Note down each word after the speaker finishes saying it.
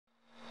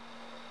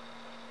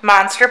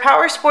Monster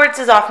Powersports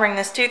is offering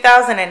this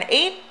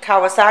 2008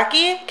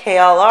 Kawasaki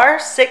KLR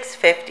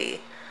 650.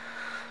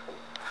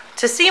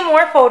 To see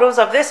more photos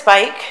of this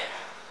bike,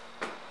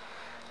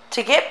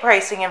 to get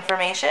pricing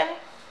information,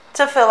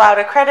 to fill out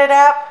a credit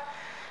app,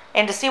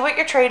 and to see what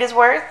your trade is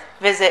worth,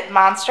 visit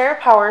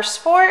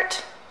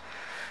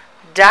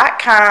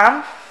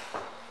monsterpowersport.com.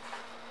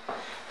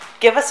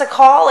 Give us a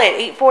call at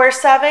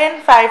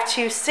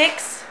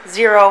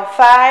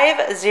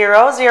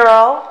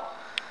 847-526-0500.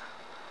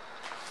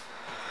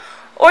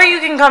 Or you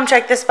can come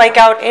check this bike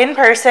out in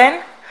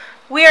person.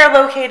 We are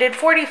located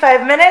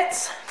 45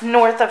 minutes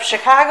north of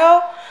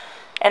Chicago,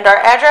 and our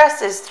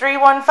address is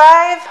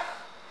 315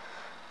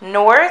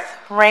 North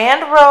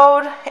Rand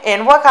Road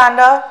in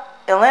Wauconda,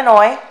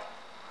 Illinois.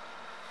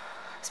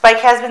 This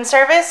bike has been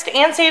serviced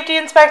and safety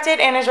inspected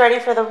and is ready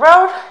for the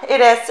road. It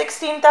has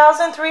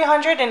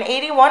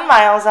 16,381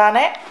 miles on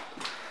it.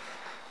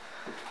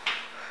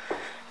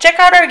 Check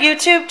out our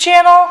YouTube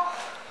channel.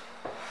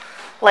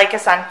 Like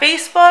us on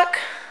Facebook.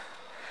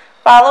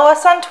 Follow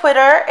us on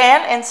Twitter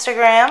and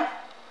Instagram.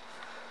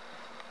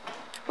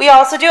 We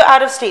also do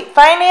out-of-state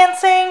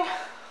financing.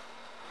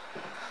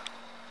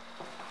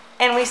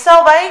 And we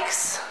sell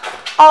bikes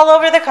all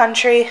over the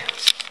country.